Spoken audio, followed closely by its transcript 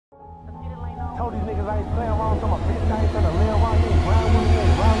told these niggas I ain't playing around, so my bitch I ain't finna live around, you ain't grind with me,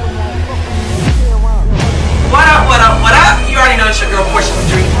 ain't grind with me, I ain't fucking around. What up, what up, what up? You already know it's your girl Portia from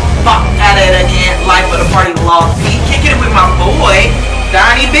 3. Fuck at it again. Life of the party, Loft P. Kicking it with my boy,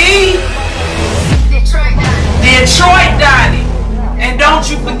 Donnie B. Detroit Donnie. And don't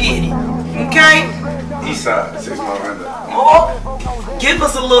you forget it. Okay? Eastside, 6 Mile Render. Oh, give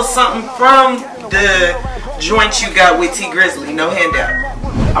us a little something from the joint you got with T Grizzly. No handout.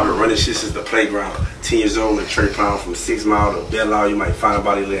 I've been running shit since the playground. 10 years old with a Trey Pound from 6 Mile to Bell Out. You might find a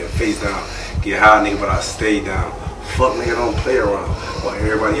body laying face down. Get high, nigga, but I stay down. Fuck, nigga, don't play around. While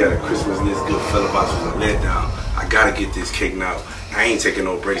everybody had a Christmas list, good fella box was a letdown. I gotta get this cake now. I ain't taking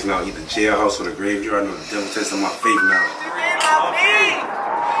no breaks now. Either jailhouse or the graveyard. I know the devil testing my faith now.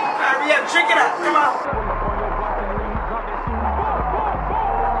 Hurry up, drink it up. Come on.